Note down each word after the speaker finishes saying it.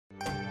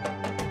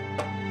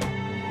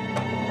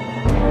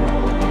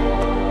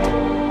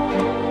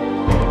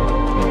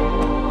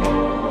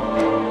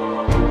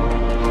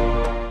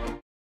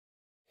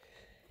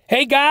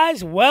Hey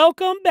guys,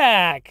 welcome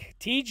back.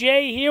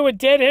 TJ here with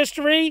Dead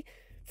History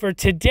for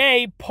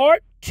today,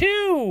 part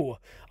 2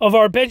 of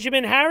our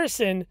Benjamin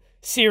Harrison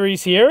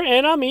series here.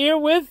 And I'm here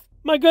with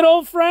my good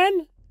old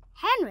friend,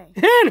 Henry.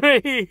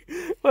 Henry!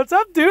 What's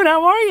up, dude?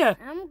 How are you?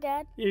 I'm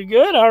good. You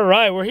good? All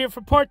right, we're here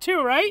for part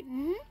 2, right?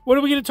 Mm-hmm. What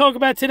are we going to talk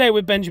about today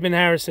with Benjamin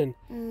Harrison?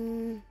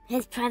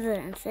 His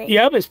presidency.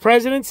 Yep, his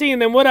presidency,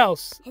 and then what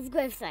else? His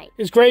gravesite.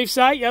 His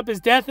gravesite, yep, his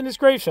death and his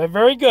gravesite.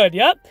 Very good,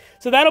 yep.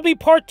 So that'll be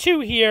part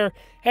 2 here.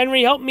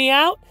 Henry, help me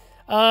out.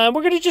 We're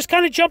going to just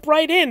kind of jump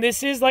right in.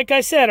 This is, like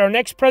I said, our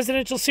next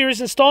presidential series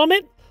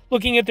installment,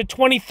 looking at the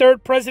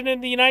 23rd president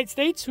of the United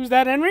States. Who's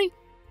that, Henry?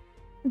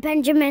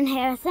 Benjamin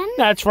Harrison.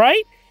 That's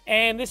right.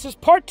 And this is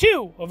part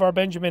 2 of our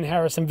Benjamin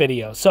Harrison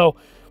video. So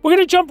we're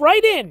going to jump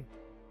right in.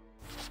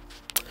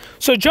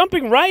 So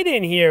jumping right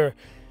in here,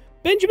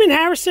 Benjamin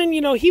Harrison,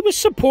 he was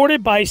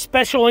supported by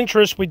special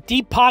interests with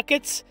deep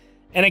pockets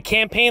and a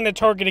campaign that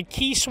targeted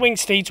key swing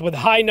states with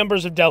high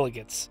numbers of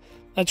delegates.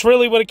 That's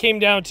really what it came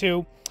down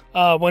to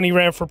when he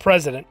ran for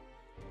president.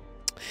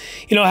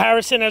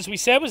 Harrison, as we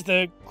said, was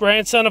the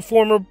grandson of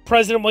former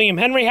President William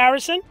Henry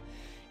Harrison.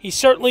 He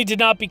certainly did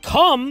not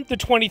become the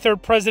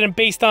 23rd president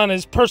based on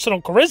his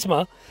personal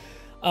charisma.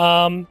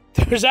 There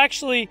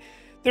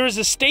was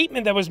a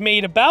statement that was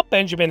made about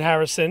Benjamin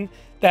Harrison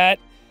that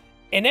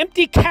an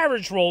empty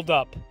carriage rolled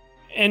up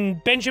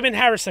and Benjamin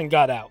Harrison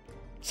got out.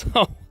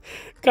 So,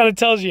 kind of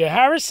tells you,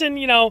 Harrison,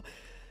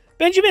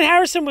 Benjamin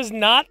Harrison was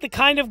not the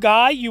kind of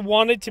guy you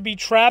wanted to be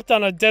trapped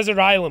on a desert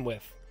island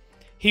with.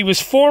 He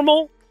was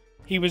formal,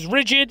 he was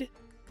rigid,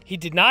 he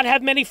did not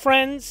have many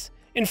friends.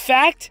 In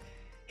fact,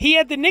 he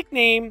had the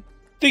nickname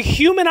the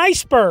Human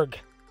Iceberg.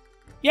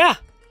 Yeah,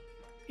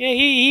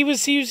 he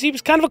was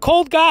kind of a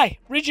cold guy,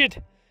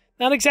 rigid,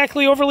 not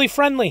exactly overly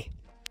friendly.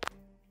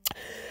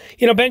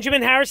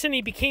 Benjamin Harrison,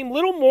 he became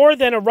little more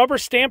than a rubber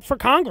stamp for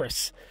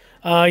Congress.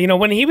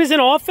 When he was in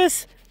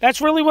office,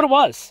 that's really what it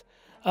was.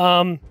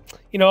 I'll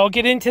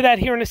get into that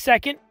here in a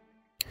second.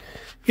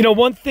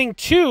 One thing,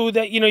 too,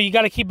 that, you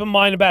got to keep in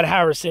mind about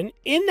Harrison,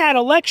 in that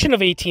election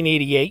of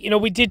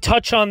 1888, we did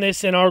touch on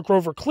this in our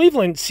Grover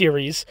Cleveland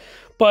series,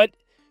 but,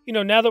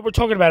 now that we're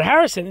talking about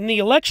Harrison, in the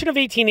election of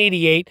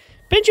 1888,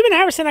 Benjamin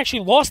Harrison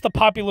actually lost the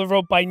popular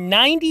vote by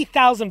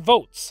 90,000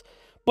 votes.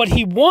 But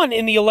he won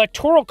in the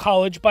Electoral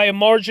College by a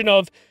margin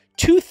of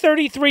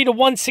 233 to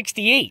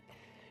 168,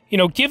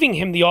 giving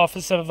him the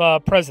office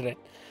of president.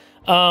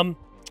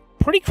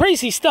 Pretty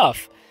crazy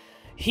stuff.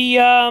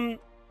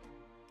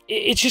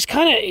 It's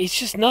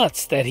just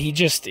nuts that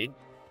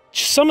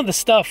some of the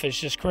stuff is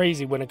just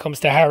crazy when it comes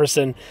to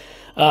Harrison.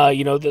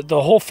 The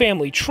whole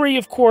family tree,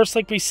 of course,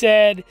 like we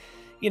said,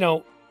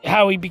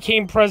 how he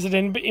became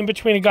president in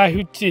between a guy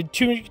who did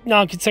 2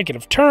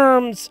 non-consecutive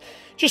terms,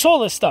 just all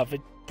this stuff.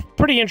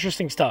 Pretty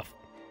interesting stuff.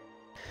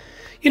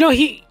 He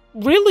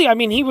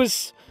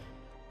was,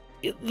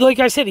 like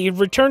I said, he had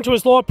returned to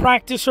his law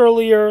practice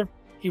earlier.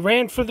 He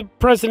ran for the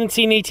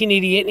presidency in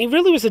 1888, and he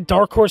really was a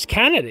dark horse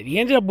candidate. He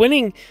ended up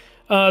winning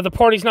the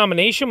party's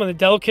nomination when the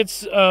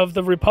delegates of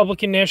the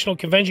Republican National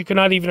Convention could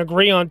not even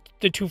agree on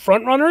the 2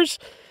 frontrunners.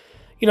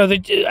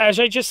 As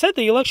I just said,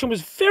 the election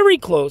was very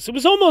close. It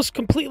was almost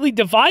completely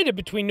divided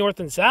between North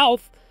and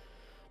South.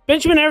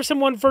 Benjamin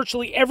Harrison won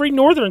virtually every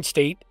northern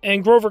state,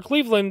 and Grover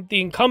Cleveland, the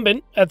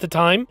incumbent at the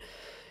time,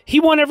 he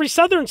won every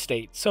southern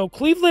state. So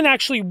Cleveland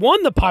actually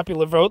won the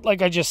popular vote,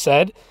 like I just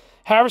said.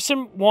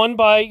 Harrison won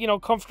by,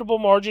 comfortable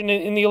margin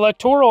in the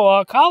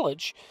Electoral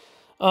College.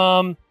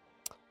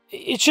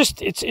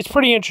 It's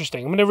pretty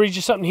interesting. I'm going to read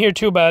you something here,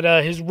 too, about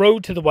his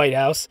road to the White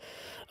House.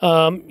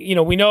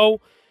 We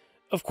know,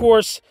 of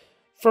course,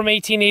 from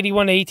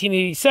 1881 to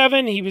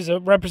 1887, he was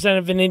a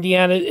representative in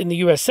Indiana in the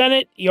U.S.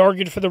 Senate. He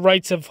argued for the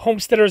rights of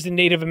homesteaders and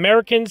Native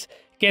Americans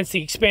against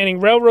the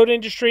expanding railroad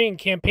industry and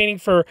campaigning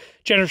for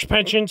generous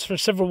pensions for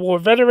Civil War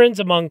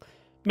veterans, among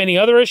many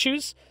other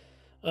issues.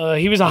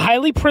 He was a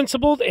highly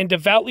principled and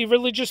devoutly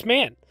religious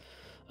man.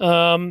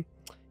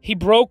 He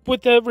broke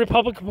with the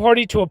Republican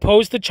Party to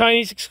oppose the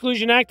Chinese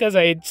Exclusion Act, as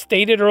I had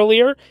stated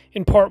earlier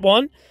in part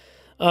 1.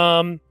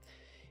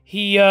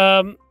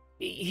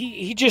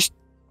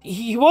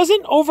 He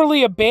wasn't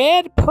overly a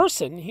bad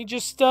person. He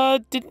just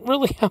didn't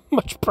really have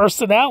much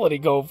personality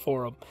going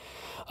for him.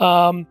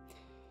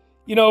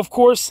 Of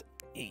course,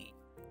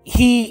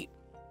 he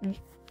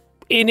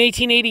in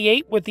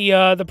 1888 with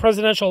the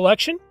presidential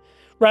election,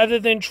 rather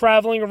than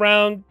traveling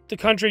around the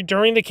country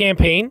during the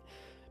campaign,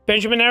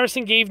 Benjamin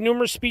Harrison gave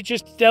numerous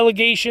speeches to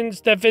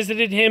delegations that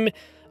visited him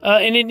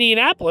in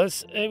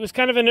Indianapolis. It was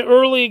kind of an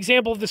early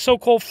example of the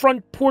so-called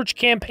front porch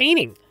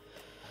campaigning.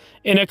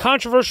 In a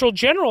controversial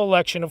general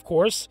election, of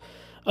course,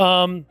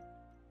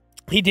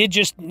 he did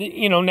just,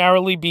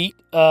 narrowly beat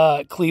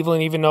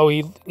Cleveland, even though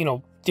he,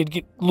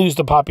 did lose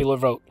the popular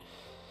vote.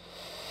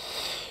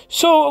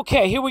 So,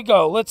 okay, here we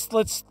go. Let's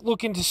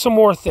look into some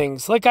more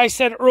things. Like I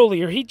said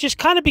earlier, he just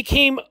kind of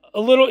became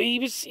a little. He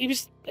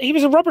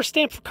was a rubber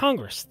stamp for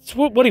Congress. That's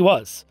what he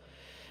was.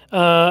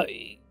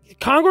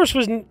 Congress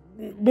was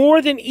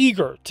more than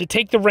eager to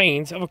take the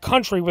reins of a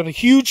country with a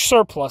huge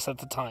surplus at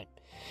the time.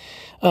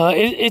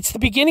 It's the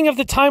beginning of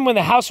the time when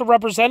the House of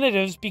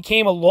Representatives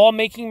became a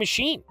lawmaking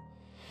machine.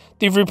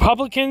 The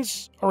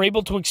Republicans are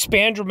able to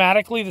expand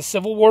dramatically the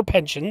Civil War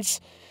pensions.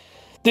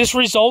 This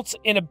results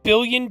in $1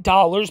 billion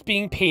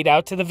being paid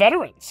out to the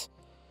veterans.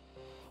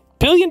 $1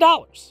 billion.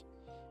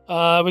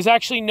 It was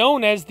actually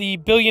known as the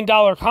 $1 billion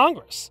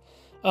Congress.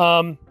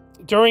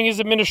 During his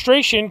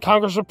administration,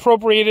 Congress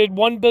appropriated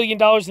 $1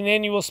 billion in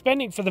annual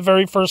spending for the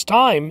very first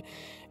time,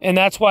 and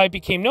that's why it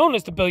became known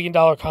as the $1 billion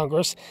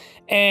Congress.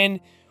 And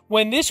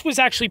when this was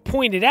actually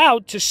pointed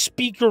out to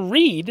Speaker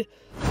Reed,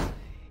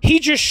 he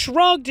just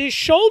shrugged his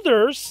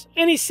shoulders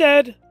and he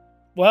said,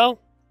 well,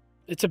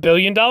 it's $1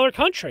 billion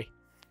country.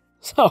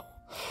 So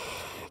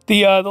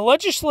the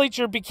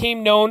legislature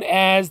became known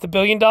as the $1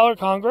 billion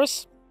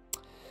Congress.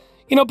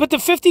 But the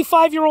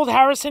 55-year-old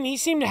Harrison, he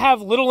seemed to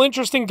have little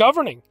interest in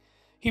governing.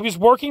 He was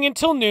working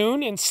until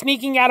noon and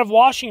sneaking out of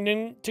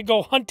Washington to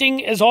go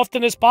hunting as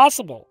often as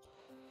possible.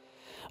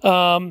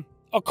 A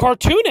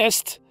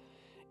cartoonist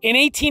in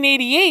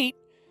 1888,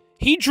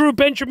 he drew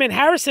Benjamin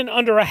Harrison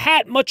under a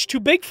hat much too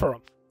big for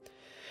him.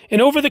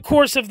 And over the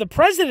course of the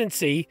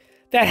presidency,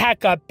 that hat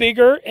got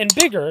bigger and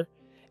bigger,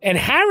 and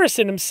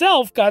Harrison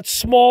himself got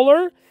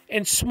smaller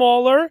and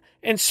smaller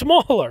and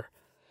smaller.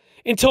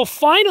 Until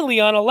finally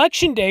on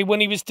Election Day,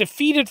 when he was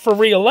defeated for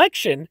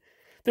re-election,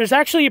 there's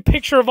actually a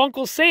picture of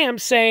Uncle Sam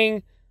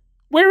saying,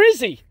 where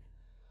is he?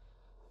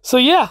 So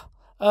yeah,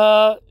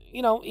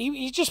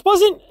 he just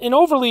wasn't an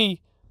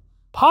overly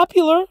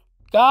popular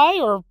guy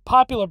or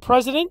popular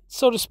president,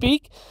 so to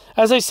speak.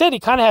 As I said, he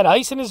kind of had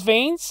ice in his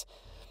veins.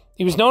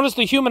 He was known as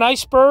the Human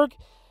Iceberg.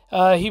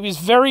 He was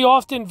very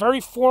often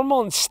very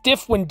formal and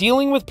stiff when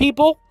dealing with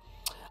people.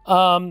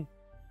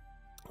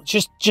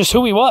 Just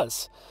who he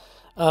was.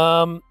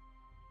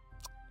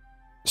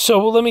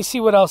 So let me see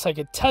what else I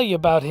could tell you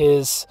about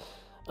his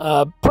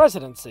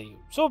presidency.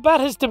 So about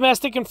his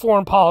domestic and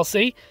foreign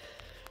policy.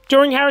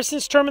 During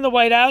Harrison's term in the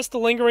White House, the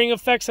lingering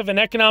effects of an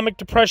economic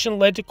depression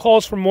led to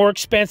calls for more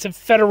expansive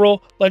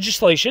federal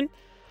legislation.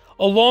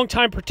 A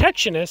longtime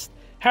protectionist,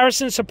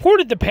 Harrison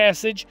supported the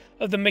passage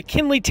of the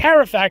McKinley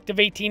Tariff Act of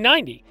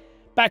 1890,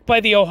 backed by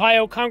the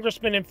Ohio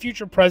Congressman and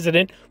future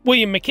President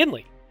William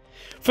McKinley.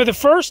 For the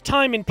first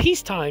time in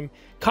peacetime,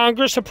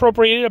 Congress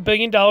appropriated $1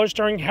 billion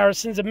during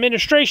Harrison's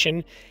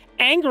administration,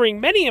 angering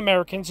many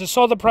Americans who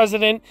saw the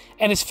president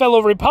and his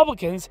fellow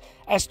Republicans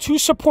as too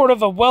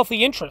supportive of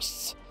wealthy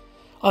interests.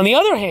 On the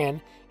other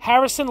hand,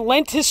 Harrison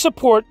lent his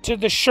support to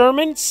the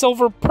Sherman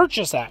Silver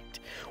Purchase Act,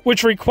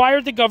 which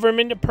required the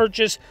government to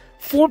purchase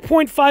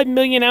 4.5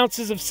 million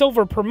ounces of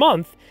silver per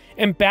month,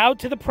 and bowed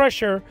to the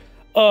pressure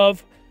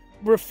of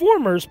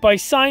reformers by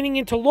signing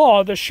into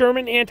law the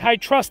Sherman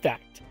Antitrust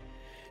Act,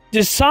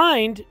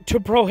 designed to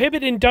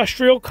prohibit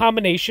industrial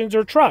combinations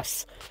or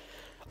trusts.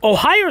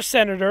 Ohio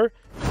Senator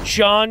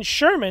John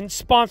Sherman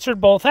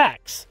sponsored both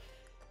acts.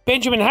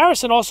 Benjamin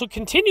Harrison also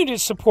continued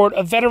his support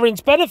of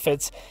veterans'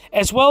 benefits,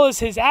 as well as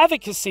his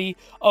advocacy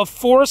of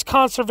forest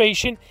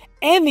conservation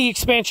and the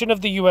expansion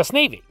of the U.S.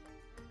 Navy.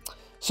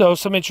 So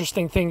some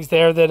interesting things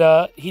there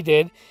that he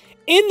did.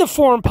 In the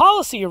foreign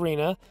policy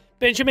arena,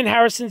 Benjamin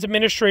Harrison's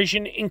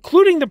administration,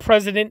 including the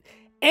President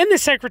and the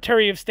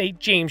Secretary of State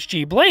James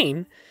G.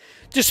 Blaine,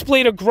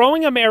 displayed a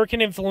growing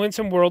American influence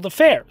in world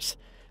affairs.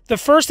 The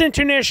first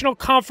International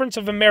Conference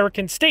of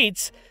American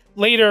States,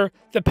 later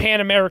the Pan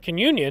American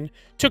Union,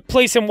 took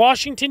place in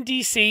Washington,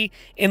 D.C.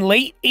 in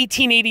late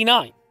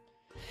 1889.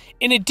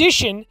 In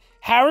addition,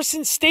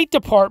 Harrison's State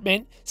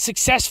Department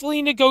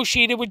successfully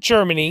negotiated with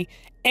Germany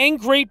and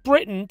Great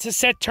Britain to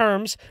set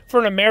terms for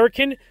an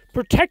American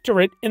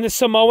protectorate in the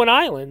Samoan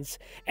Islands,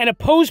 and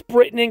opposed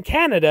Britain and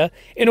Canada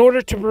in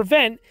order to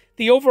prevent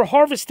the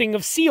overharvesting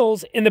of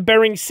seals in the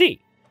Bering Sea.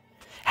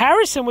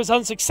 Harrison was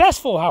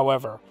unsuccessful,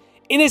 however,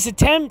 in his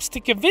attempts to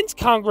convince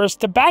Congress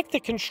to back the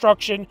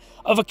construction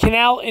of a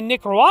canal in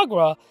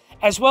Nicaragua,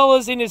 as well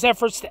as in his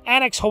efforts to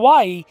annex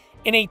Hawaii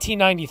in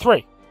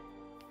 1893.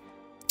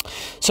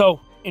 So,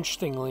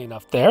 interestingly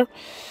enough there.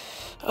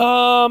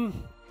 In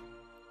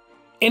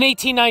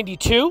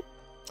 1892,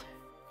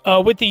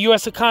 with the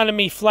U.S.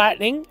 economy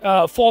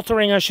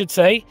faltering, I should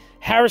say,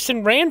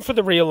 Harrison ran for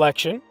the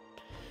re-election.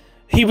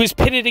 He was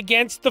pitted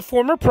against the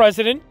former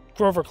president,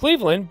 Grover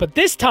Cleveland, but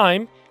this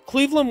time,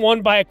 Cleveland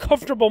won by a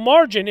comfortable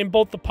margin in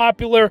both the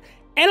popular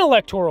and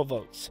electoral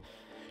votes.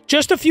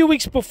 Just a few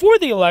weeks before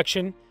the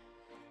election,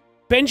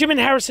 Benjamin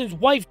Harrison's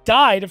wife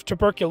died of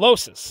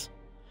tuberculosis,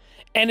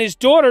 and his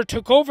daughter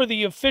took over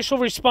the official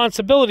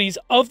responsibilities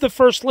of the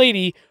First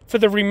Lady for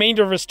the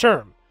remainder of his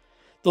term,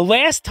 the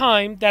last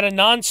time that a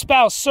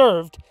non-spouse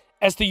served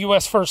as the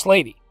U.S. First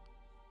Lady.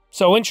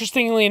 So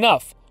interestingly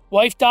enough,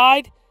 wife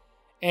died,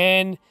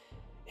 and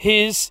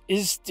his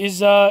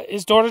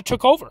daughter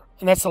took over,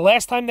 and that's the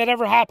last time that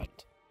ever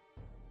happened.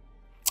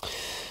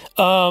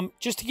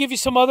 Just to give you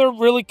some other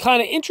really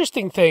kind of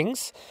interesting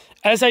things,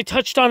 as I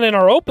touched on in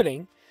our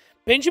opening,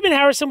 Benjamin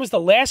Harrison was the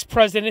last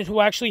president who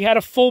actually had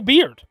a full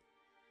beard.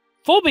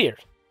 Full beard.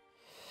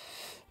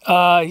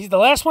 He's the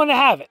last one to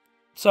have it.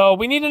 So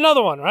we need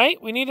another one,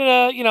 right? We needed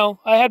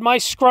I had my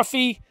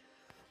scruffy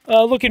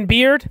looking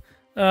beard,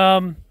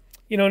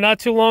 not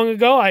too long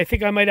ago. I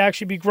think I might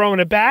actually be growing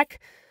it back.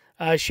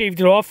 I shaved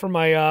it off for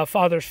my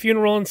father's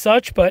funeral and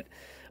such, but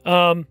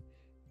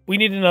we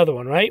need another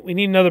one, right? We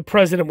need another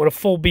president with a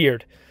full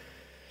beard.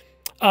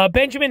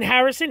 Benjamin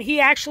Harrison, he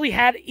actually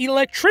had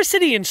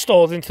electricity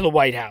installed into the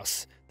White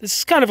House. This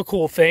is kind of a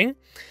cool thing.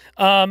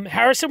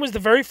 Harrison was the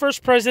very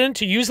first president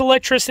to use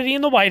electricity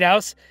in the White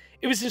House.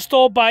 It was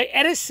installed by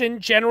Edison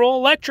General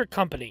Electric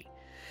Company.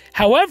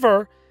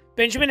 However,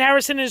 Benjamin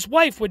Harrison and his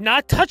wife would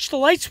not touch the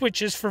light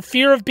switches for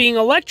fear of being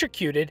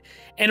electrocuted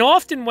and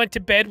often went to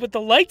bed with the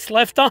lights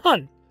left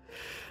on.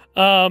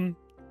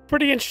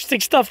 Pretty interesting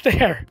stuff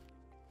there.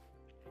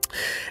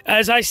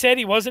 As I said,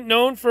 he wasn't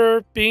known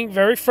for being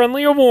very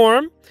friendly or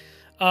warm.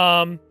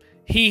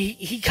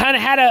 He kind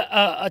of had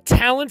a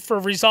talent for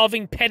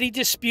resolving petty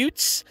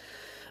disputes,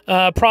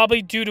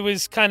 probably due to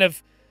his kind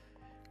of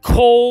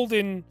cold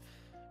and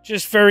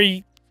just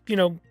very,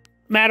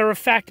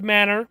 matter-of-fact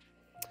manner.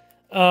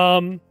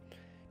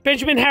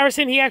 Benjamin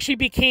Harrison, he actually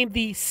became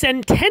the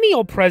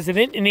centennial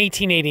president in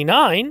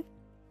 1889.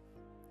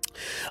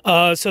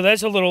 So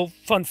that's a little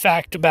fun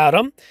fact about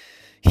him.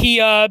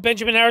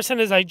 Benjamin Harrison,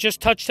 as I just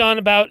touched on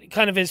about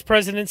kind of his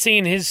presidency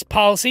and his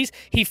policies,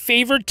 he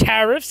favored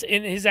tariffs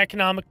in his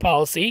economic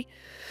policy.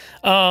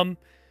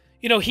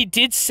 He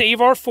did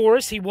save our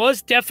forests. He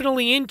was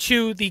definitely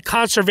into the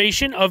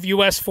conservation of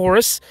U.S.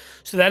 forests.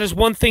 So that is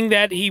one thing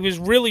that he was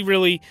really,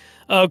 really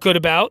good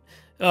about,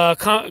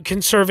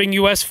 conserving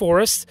U.S.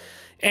 forests.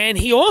 And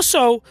he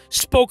also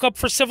spoke up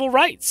for civil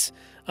rights.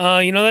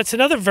 That's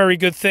another very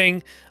good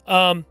thing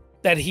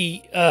that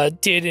he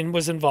did and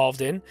was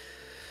involved in.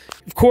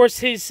 Of course,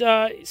 his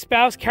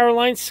spouse,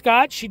 Caroline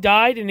Scott, she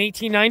died in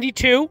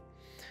 1892.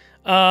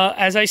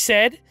 As I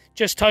said,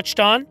 just touched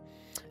on.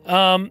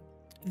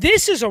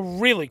 This is a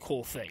really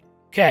cool thing.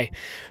 Okay.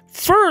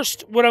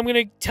 First, what I'm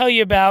going to tell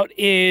you about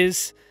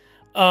is...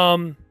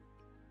 Here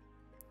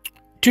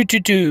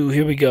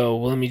we go.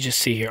 Well, let me just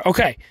see here.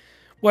 Okay.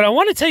 What I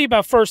want to tell you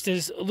about first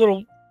is a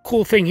little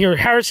cool thing here.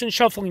 Harrison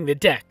shuffling the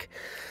deck.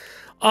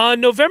 On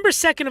November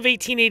 2nd of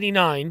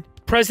 1889...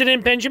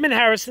 President Benjamin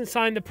Harrison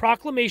signed the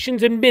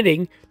proclamations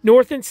admitting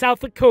North and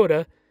South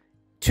Dakota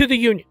to the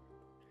Union.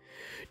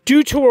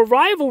 Due to a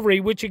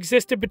rivalry which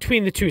existed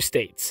between the two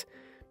states,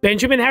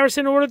 Benjamin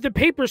Harrison ordered the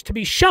papers to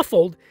be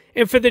shuffled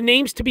and for the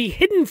names to be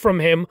hidden from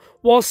him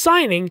while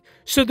signing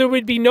so there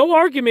would be no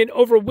argument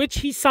over which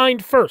he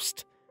signed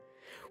first.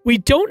 We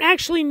don't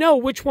actually know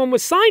which one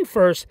was signed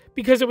first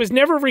because it was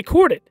never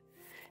recorded.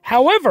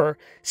 However,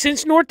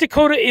 since North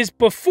Dakota is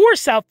before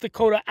South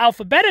Dakota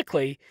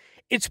alphabetically,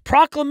 its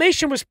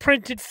proclamation was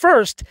printed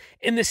first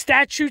in the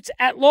statutes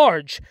at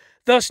large.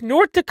 Thus,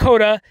 North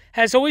Dakota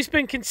has always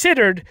been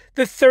considered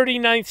the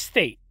 39th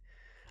state.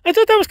 I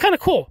thought that was kind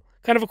of cool.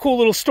 Kind of a cool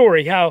little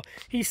story, how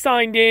he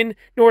signed in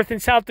North and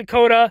South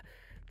Dakota.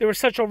 There was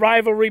such a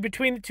rivalry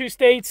between the two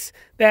states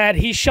that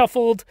he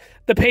shuffled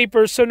the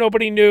papers so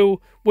nobody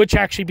knew which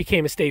actually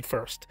became a state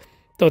first.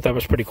 Thought that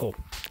was pretty cool.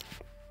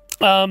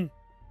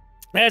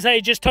 As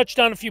I just touched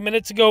on a few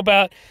minutes ago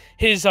about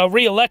his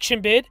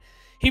re-election bid,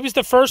 he was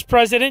the first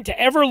president to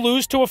ever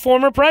lose to a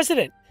former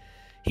president.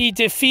 He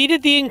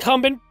defeated the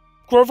incumbent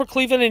Grover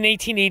Cleveland in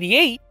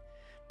 1888,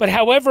 but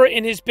however,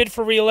 in his bid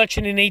for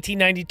re-election in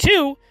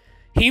 1892,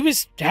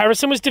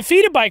 Harrison was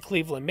defeated by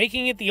Cleveland,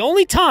 making it the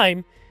only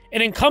time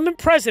an incumbent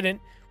president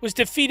was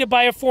defeated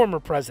by a former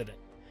president.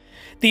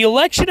 The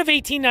election of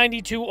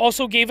 1892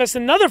 also gave us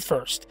another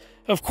first.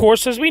 Of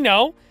course, as we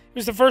know, it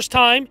was the first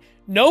time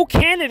no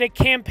candidate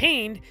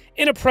campaigned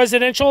in a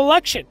presidential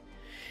election.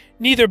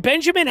 Neither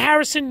Benjamin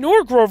Harrison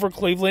nor Grover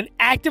Cleveland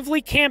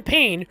actively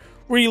campaigned,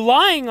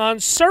 relying on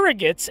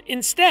surrogates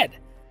instead.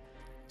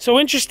 So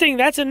interesting,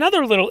 that's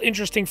another little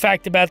interesting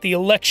fact about the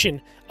election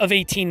of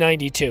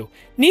 1892.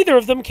 Neither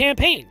of them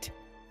campaigned.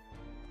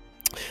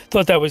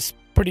 Thought that was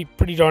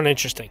pretty darn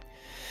interesting.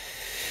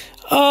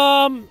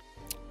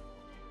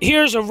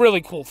 Here's a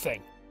really cool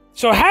thing.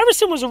 So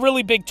Harrison was a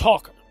really big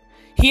talker.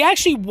 He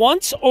actually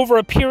once, over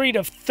a period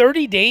of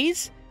 30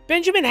 days,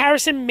 Benjamin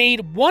Harrison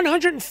made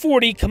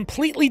 140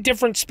 completely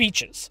different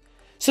speeches.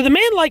 So the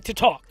man liked to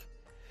talk.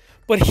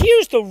 But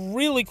here's the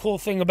really cool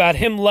thing about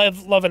him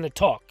loving to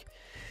talk.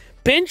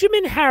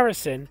 Benjamin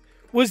Harrison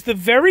was the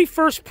very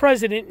first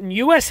president in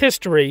U.S.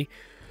 history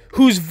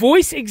whose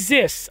voice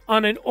exists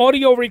on an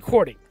audio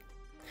recording.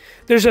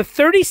 There's a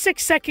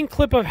 36-second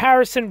clip of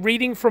Harrison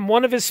reading from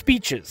one of his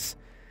speeches.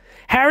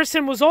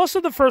 Harrison was also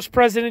the first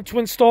president to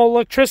install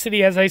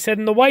electricity, as I said,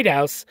 in the White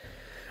House.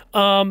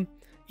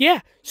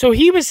 So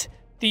he was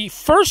the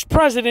first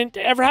president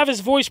to ever have his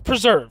voice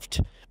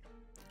preserved.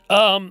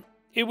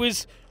 It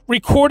was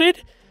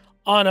recorded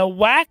on a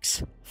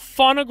wax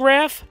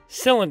phonograph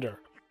cylinder.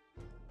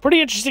 Pretty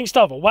interesting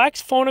stuff. A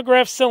wax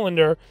phonograph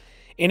cylinder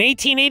In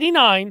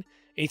 1889,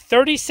 a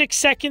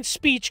 36-second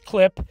speech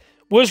clip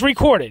was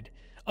recorded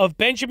of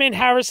Benjamin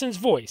Harrison's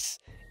voice.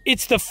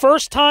 It's the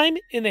first time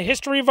in the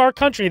history of our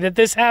country that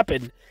this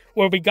happened,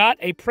 where we got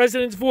a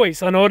president's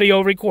voice on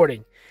audio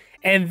recording.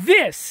 And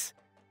this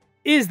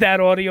is that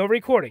audio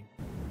recording.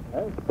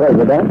 As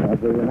President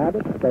of the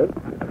United States,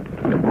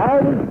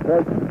 I was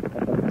present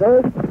at the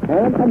first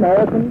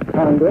Pan-American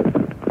Congress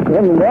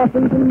in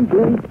Washington,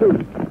 D.C.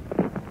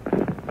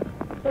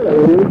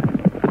 Believe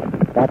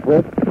that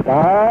with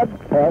God's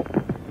help,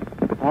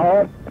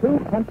 our two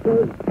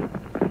countries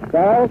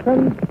shall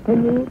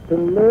continue to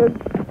live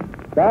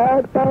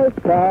side by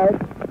side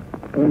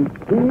in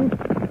peace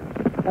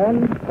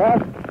and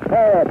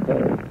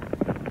prosperity.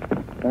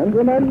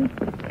 Benjamin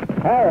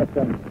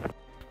Harrison.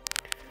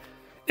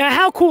 Now,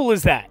 how cool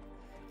is that?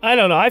 I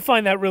don't know. I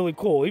find that really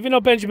cool. Even though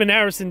Benjamin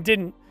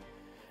Harrison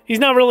he's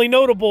not really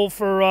notable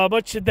for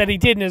much that he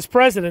did in his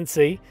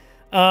presidency,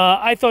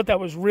 I thought that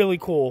was really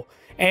cool.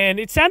 And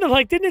it sounded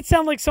like, didn't it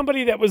sound like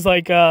somebody that was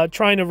like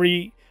trying to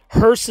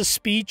rehearse a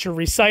speech or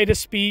recite a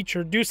speech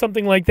or do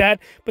something like that,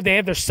 but they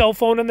had their cell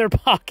phone in their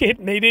pocket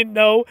and they didn't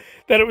know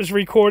that it was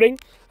recording?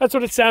 That's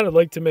what it sounded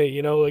like to me,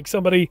 you know, like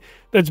somebody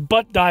that's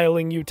butt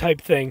dialing you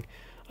type thing.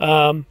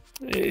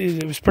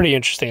 It was pretty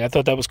interesting. I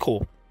thought that was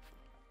cool.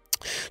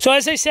 So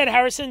as I said,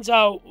 Harrison's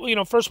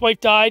first wife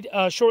died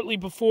shortly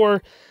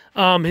before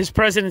his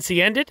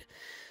presidency ended.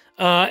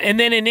 And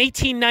then in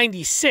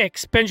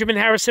 1896, Benjamin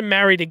Harrison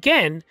married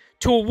again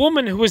to a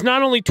woman who was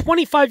not only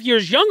 25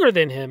 years younger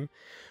than him,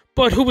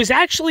 but who was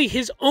actually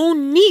his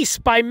own niece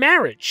by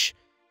marriage.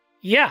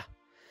 Yeah.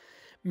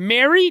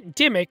 Mary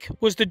Dimmick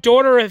was the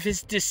daughter of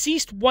his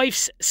deceased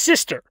wife's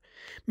sister,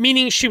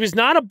 meaning she was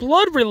not a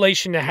blood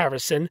relation to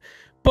Harrison,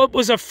 but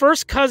was a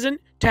first cousin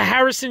to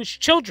Harrison's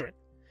children.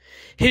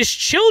 His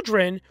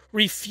children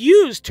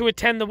refused to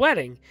attend the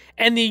wedding,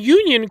 and the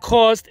union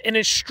caused an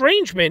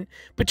estrangement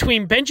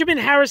between Benjamin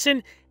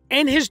Harrison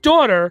and his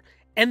daughter,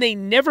 and they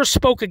never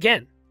spoke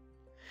again.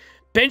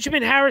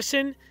 Benjamin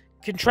Harrison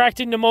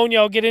contracted pneumonia.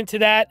 I'll get into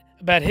that,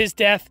 about his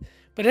death.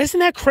 But isn't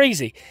that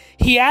crazy?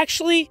 He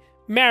actually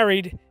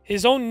married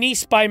his own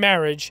niece by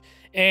marriage,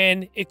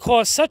 and it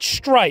caused such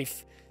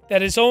strife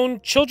that his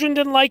own children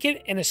didn't like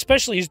it, and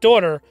especially his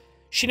daughter,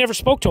 she never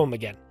spoke to him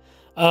again.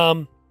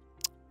 Kind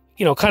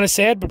of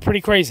sad, but pretty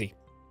crazy.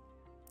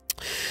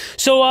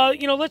 So,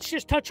 let's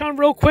just touch on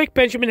real quick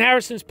Benjamin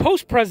Harrison's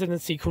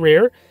post-presidency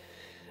career.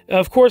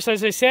 Of course,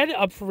 as I said,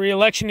 up for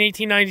re-election in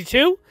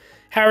 1892,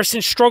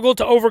 Harrison struggled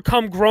to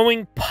overcome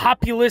growing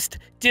populist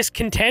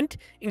discontent,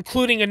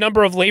 including a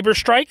number of labor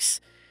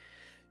strikes.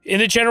 In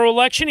the general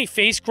election, he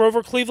faced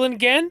Grover Cleveland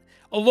again,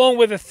 along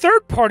with a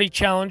third-party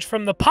challenge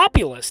from the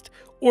Populist,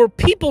 or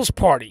People's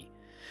Party.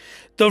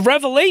 The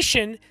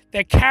revelation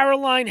that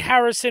Caroline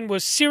Harrison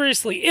was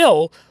seriously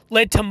ill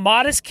led to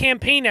modest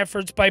campaign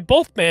efforts by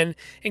both men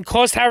and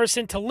caused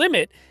Harrison to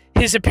limit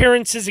his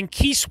appearances in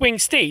key swing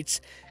states,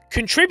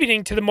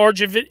 contributing to the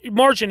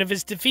margin of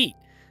his defeat.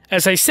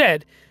 As I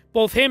said,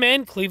 both him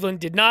and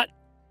Cleveland did not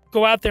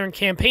go out there and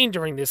campaign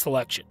during this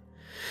election.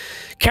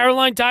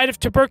 Caroline died of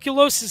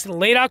tuberculosis in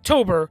late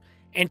October,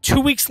 and 2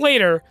 weeks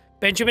later,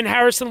 Benjamin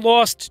Harrison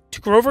lost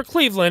to Grover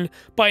Cleveland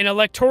by an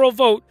electoral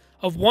vote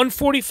of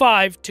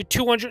 145 to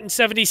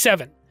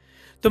 277,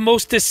 the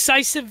most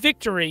decisive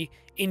victory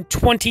in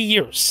 20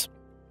 years.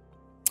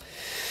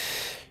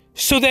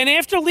 So then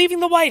after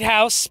leaving the White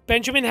House,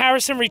 Benjamin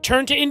Harrison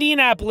returned to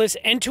Indianapolis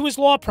and to his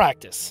law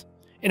practice.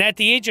 And at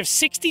the age of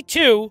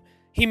 62,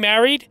 he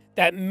married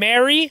that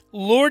Mary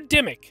Lord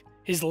Dimmick,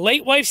 his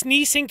late wife's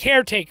niece and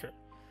caretaker.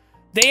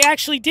 They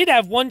actually did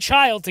have one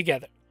child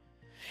together.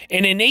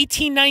 And in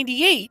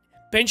 1898,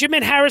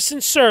 Benjamin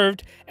Harrison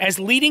served as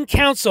leading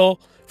counsel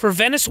for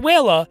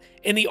Venezuela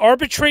in the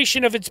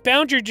arbitration of its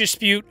boundary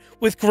dispute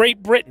with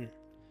Great Britain.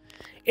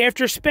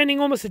 After spending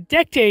almost a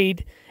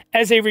decade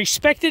as a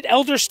respected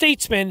elder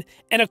statesman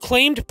and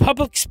acclaimed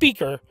public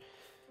speaker,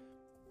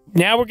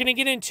 now we're going to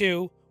get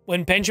into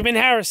when Benjamin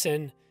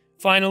Harrison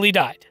finally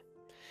died.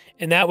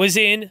 And that was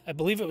in, I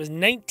believe it was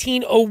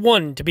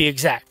 1901 to be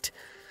exact.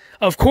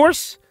 Of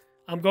course,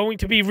 I'm going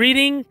to be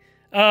reading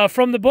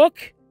from the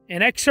book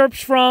and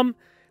excerpts from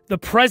The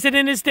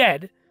President is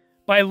Dead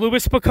by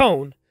Louis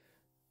Bacone.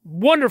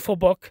 Wonderful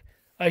book.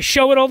 I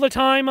show it all the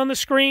time on the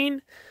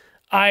screen.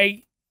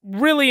 I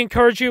really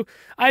encourage you.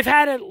 I've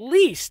had at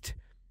least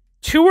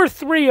 2 or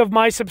 3 of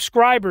my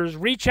subscribers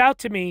reach out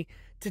to me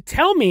to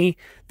tell me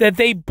that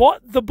they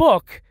bought the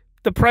book,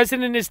 The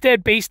President is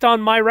Dead, based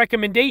on my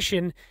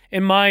recommendation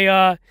and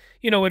my,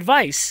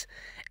 advice.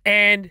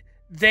 And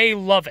they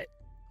love it.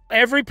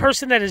 Every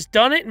person that has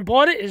done it and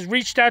bought it has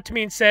reached out to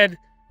me and said,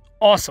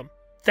 awesome.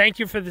 Thank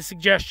you for the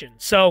suggestion.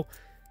 So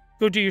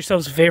go do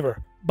yourselves a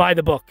favor. Buy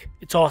the book.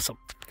 It's awesome.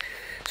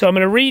 So I'm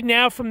going to read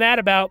now from that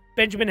about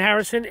Benjamin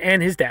Harrison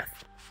and his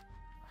death.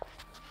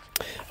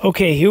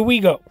 Okay, here we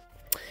go.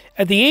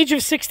 At the age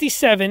of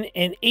 67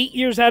 and 8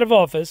 years out of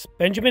office,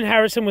 Benjamin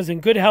Harrison was in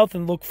good health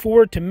and looked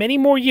forward to many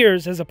more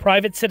years as a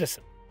private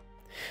citizen.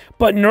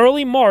 But in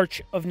early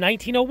March of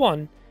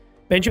 1901,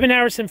 Benjamin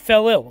Harrison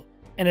fell ill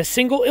and a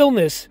single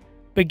illness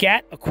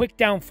begat a quick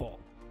downfall.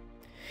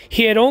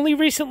 He had only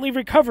recently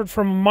recovered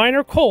from a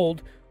minor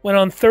cold when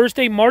on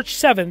Thursday, March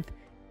 7th,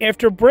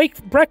 after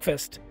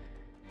breakfast,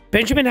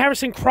 Benjamin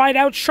Harrison cried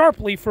out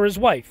sharply for his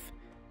wife.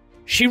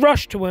 She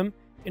rushed to him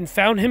and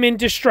found him in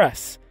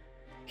distress.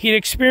 He had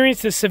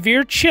experienced a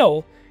severe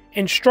chill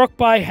and, struck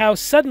by how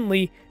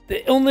suddenly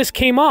the illness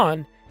came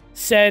on,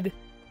 said,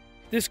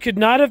 "This could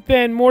not have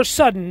been more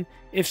sudden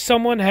if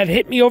someone had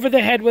hit me over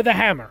the head with a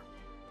hammer."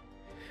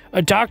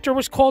 A doctor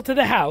was called to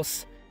the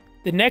house.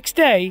 The next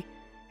day,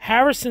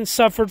 Harrison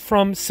suffered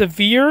from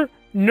severe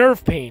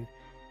nerve pain.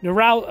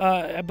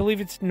 I believe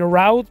it's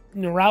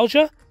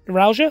neuralgia.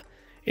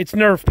 It's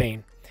nerve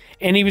pain.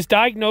 And he was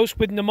diagnosed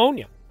with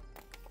pneumonia.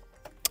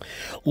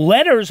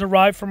 Letters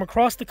arrived from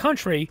across the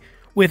country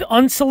with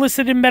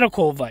unsolicited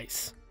medical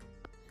advice.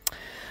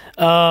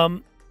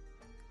 On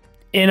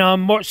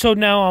March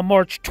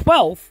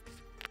 12th,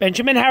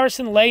 Benjamin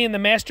Harrison lay in the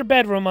master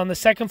bedroom on the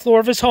second floor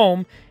of his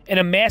home in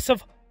a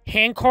massive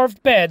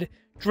hand-carved bed,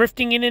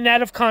 drifting in and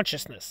out of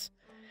consciousness.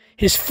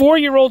 His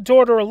 4-year-old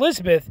daughter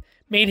Elizabeth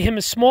made him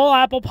a small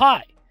apple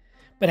pie,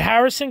 but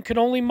Harrison could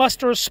only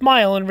muster a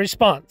smile in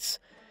response.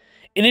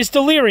 In his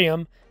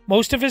delirium,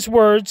 most of his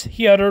words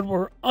he uttered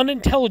were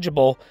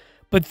unintelligible,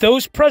 but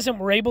those present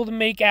were able to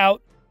make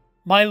out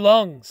 "my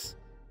lungs"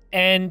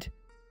 and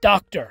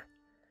 "doctor."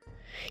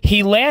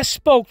 He last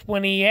spoke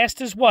when he asked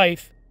his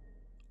wife,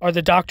 "Are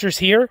the doctors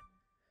here?"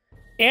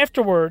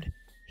 Afterward,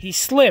 he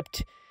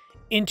slipped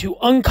into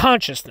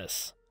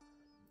unconsciousness.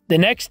 The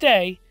next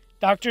day,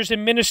 doctors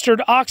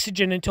administered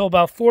oxygen until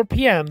about 4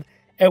 p.m.,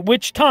 at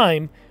which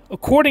time,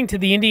 according to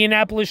the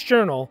Indianapolis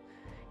Journal,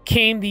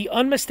 came the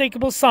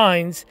unmistakable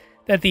signs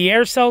that the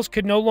air cells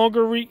could no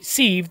longer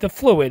receive the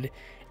fluid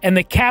and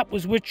the cap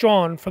was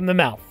withdrawn from the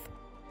mouth.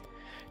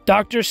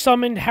 Doctors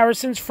summoned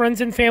Harrison's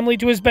friends and family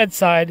to his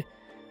bedside.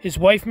 His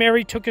wife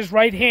Mary took his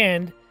right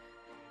hand.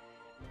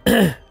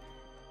 His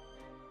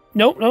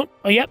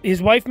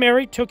wife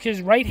Mary took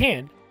his right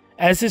hand,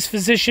 as his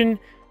physician,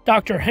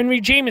 Dr. Henry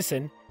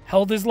Jameson,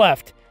 held his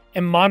left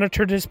and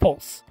monitored his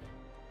pulse.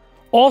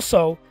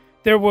 Also,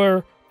 there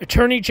were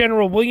Attorney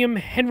General William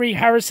Henry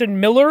Harrison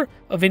Miller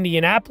of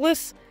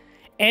Indianapolis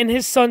and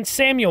his son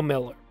Samuel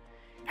Miller,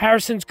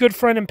 Harrison's good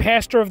friend and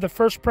pastor of the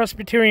First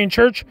Presbyterian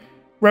Church,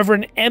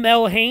 Reverend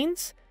M.L.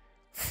 Haynes,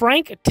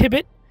 Frank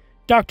Tibbett,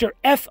 Dr.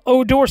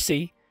 F.O.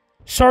 Dorsey,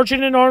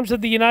 Sergeant-at-Arms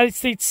of the United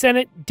States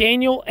Senate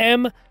Daniel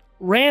M.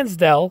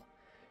 Ransdell,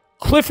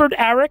 Clifford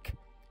Arick,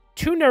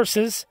 2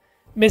 nurses,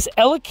 Miss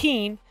Ella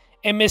Keene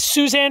and Miss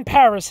Suzanne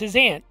Parris, his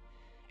aunt,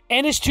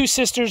 and his 2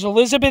 sisters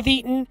Elizabeth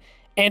Eaton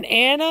and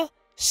Anna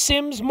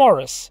Sims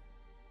Morris.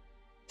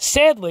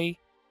 Sadly,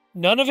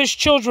 none of his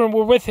children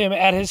were with him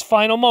at his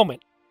final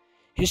moment.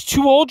 His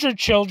 2 older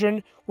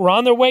children were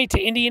on their way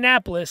to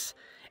Indianapolis,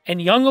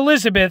 and young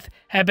Elizabeth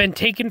had been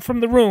taken from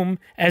the room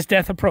as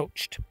death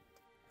approached.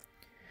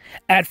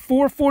 At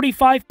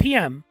 4:45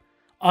 p.m.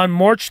 on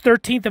March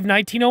 13th of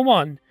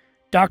 1901,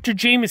 Dr.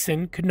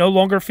 Jameson could no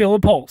longer feel a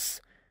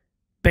pulse.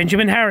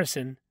 Benjamin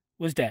Harrison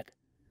was dead.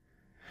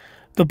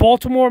 The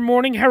Baltimore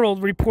Morning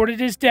Herald reported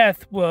his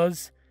death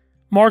was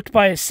marked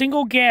by a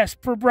single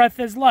gasp for breath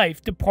as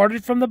life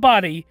departed from the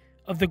body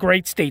of the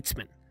great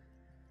statesman.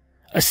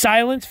 A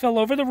silence fell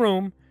over the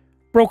room,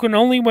 broken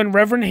only when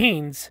Reverend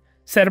Haynes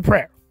said a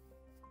prayer.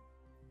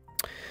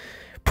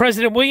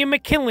 President William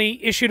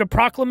McKinley issued a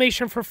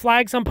proclamation for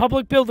flags on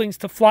public buildings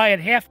to fly at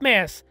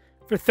half-mast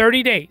for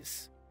 30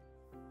 days.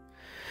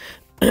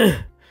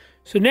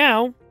 So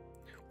now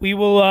we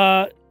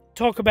will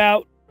talk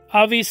about,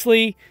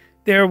 obviously,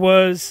 there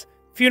was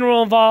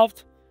funeral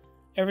involved,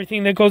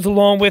 everything that goes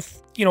along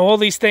with, all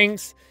these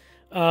things.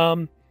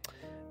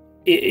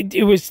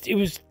 It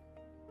was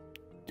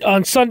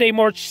on Sunday,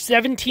 March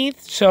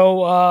 17th,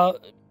 so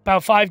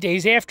about 5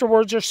 days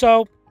afterwards or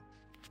so,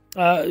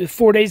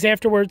 4 days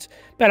afterwards,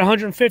 about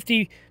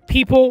 150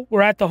 people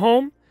were at the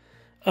home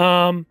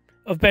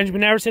of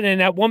Benjamin Harrison,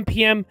 and at 1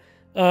 p.m.,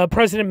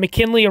 President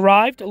McKinley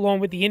arrived,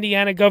 along with the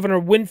Indiana Governor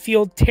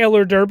Winfield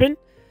Taylor Durbin.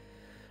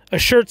 A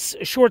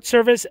short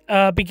service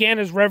began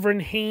as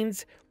Reverend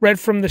Haynes read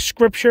from the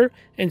scripture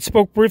and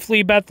spoke briefly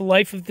about the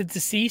life of the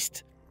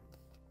deceased.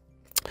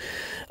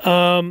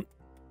 People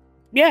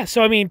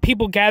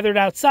gathered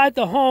outside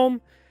the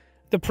home.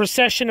 The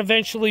procession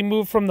eventually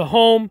moved from the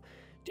home,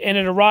 and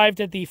it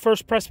arrived at the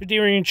First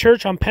Presbyterian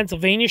Church on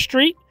Pennsylvania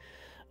Street.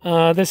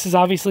 This is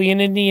obviously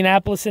in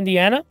Indianapolis,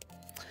 Indiana.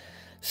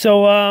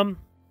 So,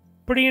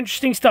 pretty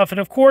interesting stuff. And,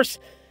 of course,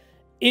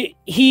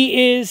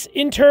 he is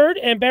interred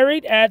and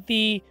buried at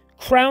the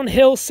Crown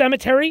Hill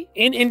Cemetery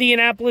in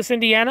Indianapolis,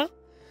 Indiana.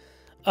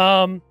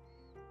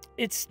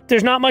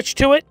 There's not much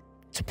to it.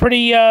 It's a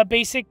pretty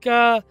basic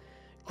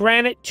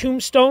granite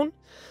tombstone.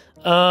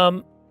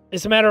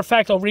 As a matter of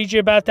fact, I'll read you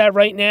about that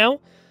right now,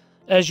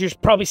 as you're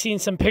probably seeing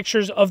some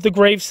pictures of the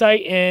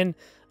gravesite and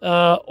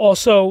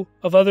also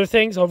of other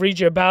things. I'll read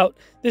you about,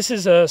 this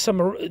is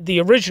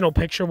the original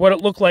picture, what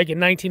it looked like in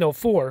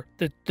 1904,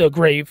 the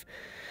grave.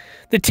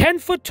 The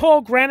 10-foot tall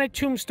granite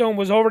tombstone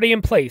was already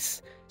in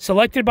place,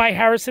 selected by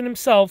Harrison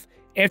himself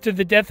after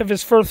the death of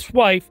his first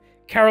wife,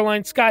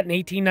 Caroline Scott, in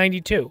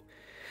 1892.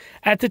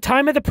 At the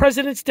time of the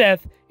president's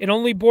death, it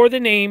only bore the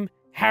name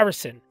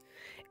Harrison,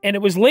 and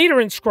it was later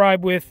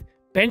inscribed with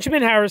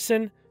Benjamin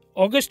Harrison,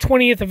 August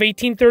 20th of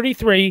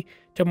 1833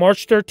 to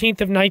March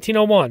 13th of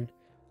 1901,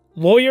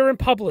 lawyer and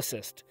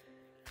publicist,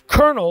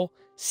 Colonel,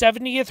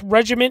 70th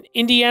Regiment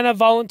Indiana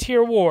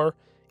Volunteer War,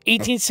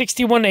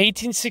 1861 to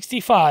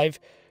 1865,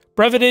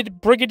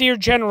 breveted Brigadier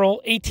General,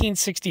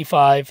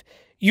 1865,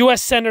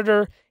 U.S.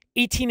 Senator,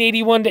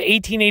 1881 to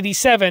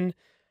 1887,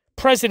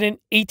 President,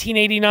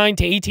 1889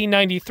 to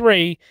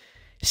 1893,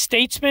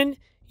 statesman,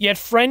 yet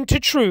friend to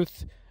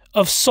truth,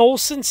 of soul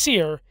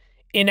sincere,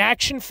 in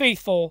action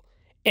faithful,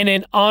 and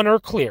in honor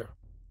clear.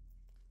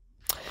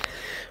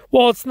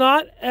 While it's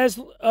not as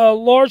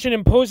large and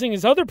imposing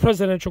as other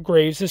presidential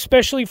graves,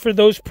 especially for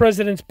those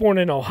presidents born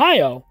in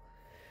Ohio,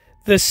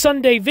 the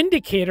Sunday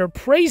Vindicator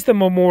praised the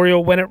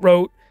memorial when it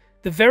wrote,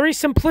 "The very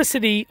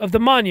simplicity of the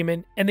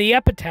monument and the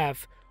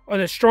epitaph are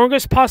the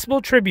strongest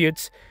possible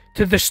tributes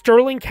to the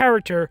sterling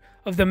character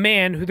of the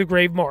man who the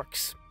grave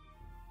marks."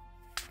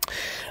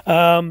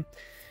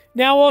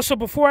 Now, also,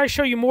 before I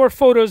show you more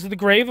photos of the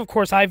grave, of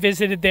course, I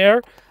visited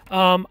there.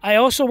 I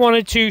also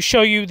wanted to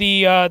show you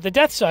the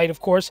death site,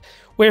 of course,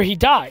 where he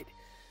died.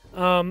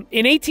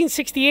 In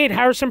 1868,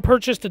 Harrison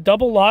purchased a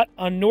double lot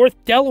on North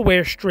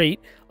Delaware Street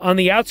on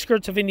the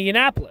outskirts of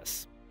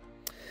Indianapolis.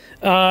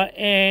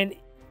 And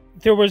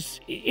there was,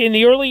 in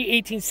the early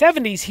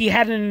 1870s, he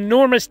had an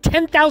enormous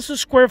 10,000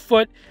 square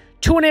foot,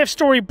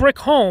 2.5-story brick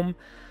home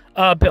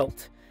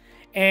built.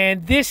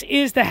 And this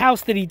is the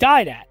house that he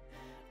died at.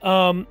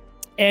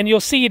 And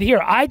you'll see it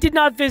here. I did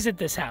not visit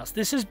this house.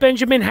 This is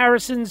Benjamin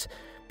Harrison's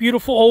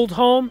beautiful old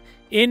home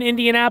in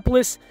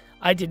Indianapolis.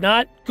 I did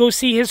not go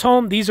see his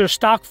home. These are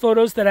stock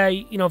photos that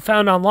I,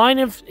 found online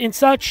and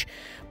such.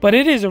 But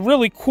it is a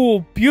really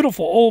cool,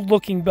 beautiful,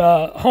 old-looking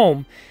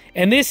home.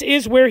 And this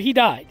is where he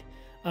died.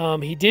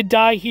 He did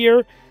die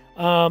here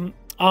on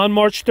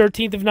March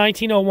 13th of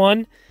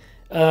 1901.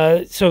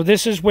 So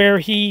this is where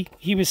he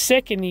was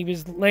sick, and he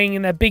was laying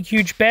in that big,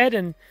 huge bed,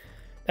 and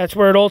that's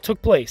where it all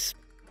took place.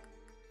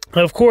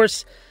 Of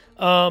course,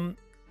 like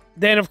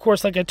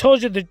I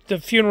told you, the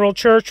funeral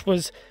church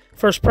was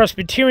First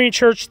Presbyterian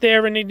Church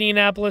there in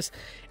Indianapolis.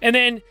 And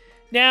then,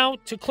 now,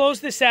 to close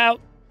this out,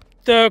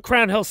 the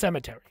Crown Hill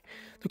Cemetery.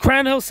 The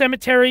Crown Hill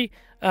Cemetery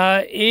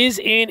is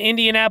in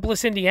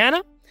Indianapolis,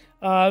 Indiana.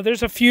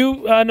 There's a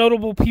few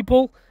notable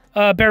people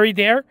buried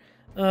there.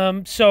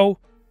 So,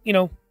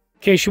 in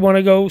case you want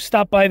to go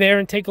stop by there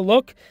and take a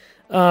look.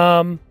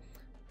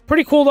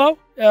 Pretty cool, though.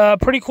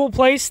 Pretty cool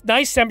place.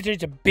 Nice cemetery.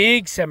 It's a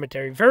big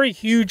cemetery. Very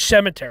huge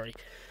cemetery.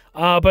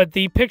 But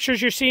the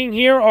pictures you're seeing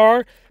here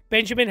are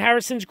Benjamin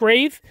Harrison's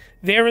grave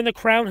there in the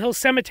Crown Hill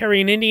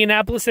Cemetery in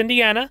Indianapolis,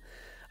 Indiana.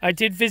 I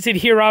did visit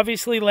here,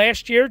 obviously,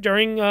 last year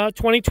during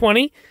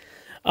 2020.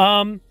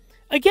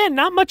 Again,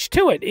 not much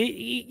to it.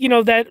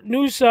 That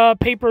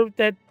newspaper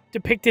that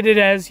depicted it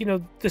as,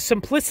 the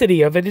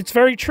simplicity of it, it's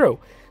very true.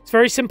 It's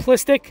very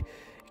simplistic.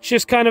 It's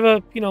just kind of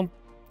a,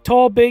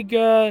 tall, big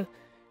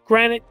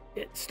granite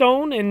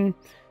stone, and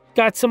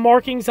got some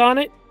markings on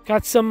it,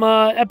 got some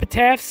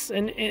epitaphs,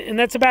 and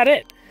that's about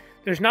it.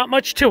 There's not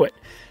much to it.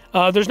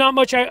 There's not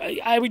much,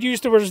 I would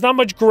use the word, there's not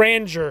much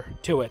grandeur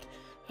to it.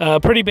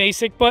 Pretty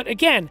basic, but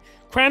again,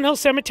 Crown Hill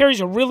Cemetery is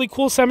a really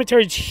cool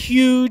cemetery. It's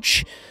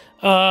huge.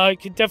 You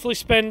could definitely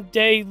spend a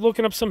day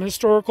looking up some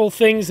historical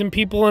things and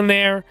people in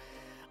there.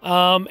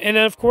 And then,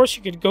 of course,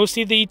 you could go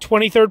see the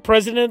 23rd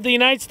President of the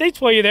United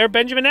States while you're there,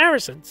 Benjamin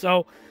Harrison.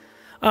 So,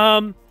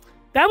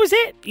 that was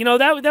it.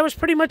 That was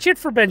pretty much it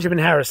for Benjamin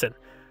Harrison.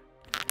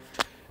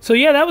 So,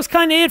 yeah, that was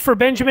kind of it for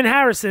Benjamin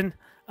Harrison.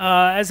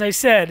 As I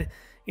said,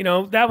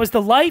 that was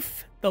the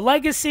life, the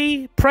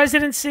legacy,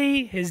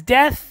 presidency, his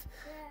death,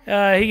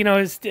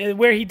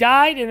 where he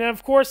died, and then,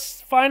 of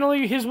course,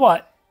 finally, his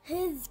what?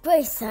 His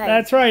gravesite.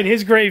 That's right,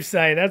 his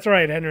gravesite. That's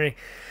right, Henry.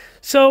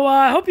 So,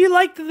 I hope you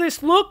liked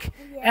this look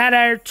at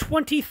our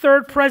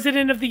 23rd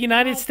President of the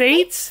United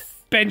States,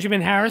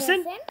 Benjamin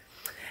Harrison.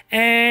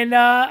 And,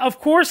 of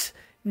course,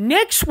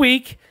 next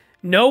week,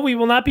 no, we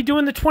will not be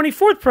doing the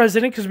 24th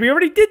President, because we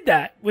already did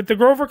that with the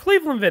Grover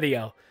Cleveland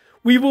video.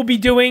 We will be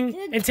doing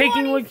and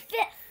taking a look.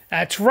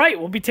 That's right.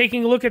 We'll be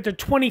taking a look at the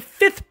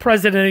 25th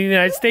President of the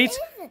United States,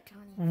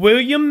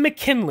 William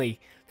McKinley,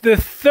 the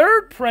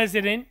third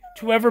president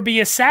to ever be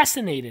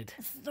assassinated.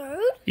 Third?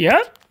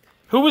 Yeah.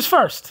 Who was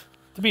first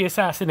to be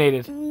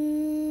assassinated?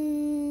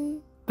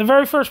 The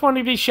very first one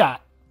to be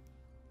shot.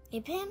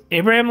 Abraham?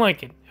 Abraham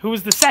Lincoln. Who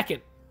was the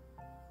second?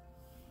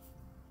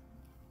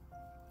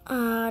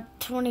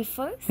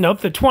 21st? Nope,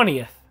 the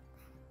 20th.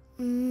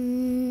 I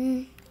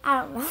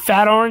don't know.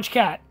 Fat Orange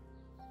Cat.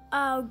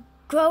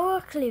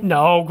 Grover Cleveland.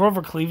 No,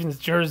 Grover Cleveland's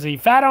Jersey.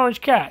 Fat Orange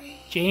Cat.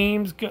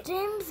 James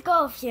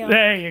Garfield.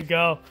 There you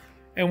go.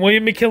 And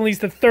William McKinley's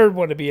the third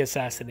one to be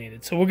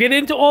assassinated. So we'll get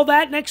into all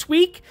that next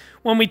week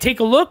when we take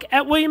a look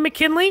at William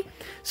McKinley.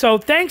 So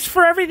thanks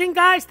for everything,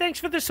 guys. Thanks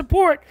for the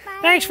support. Bye.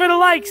 Thanks for the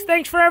likes.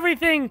 Thanks for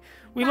everything.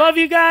 We love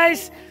you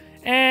guys,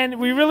 and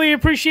we really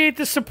appreciate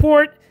the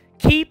support.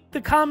 keep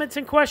the comments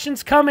and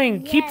questions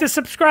coming. Keep the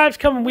subscribes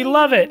coming. We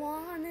love it.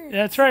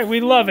 That's right.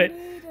 We love it.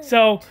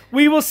 So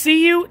we will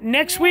see you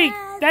next week.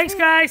 Thanks,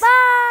 guys.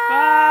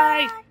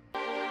 Bye. Bye.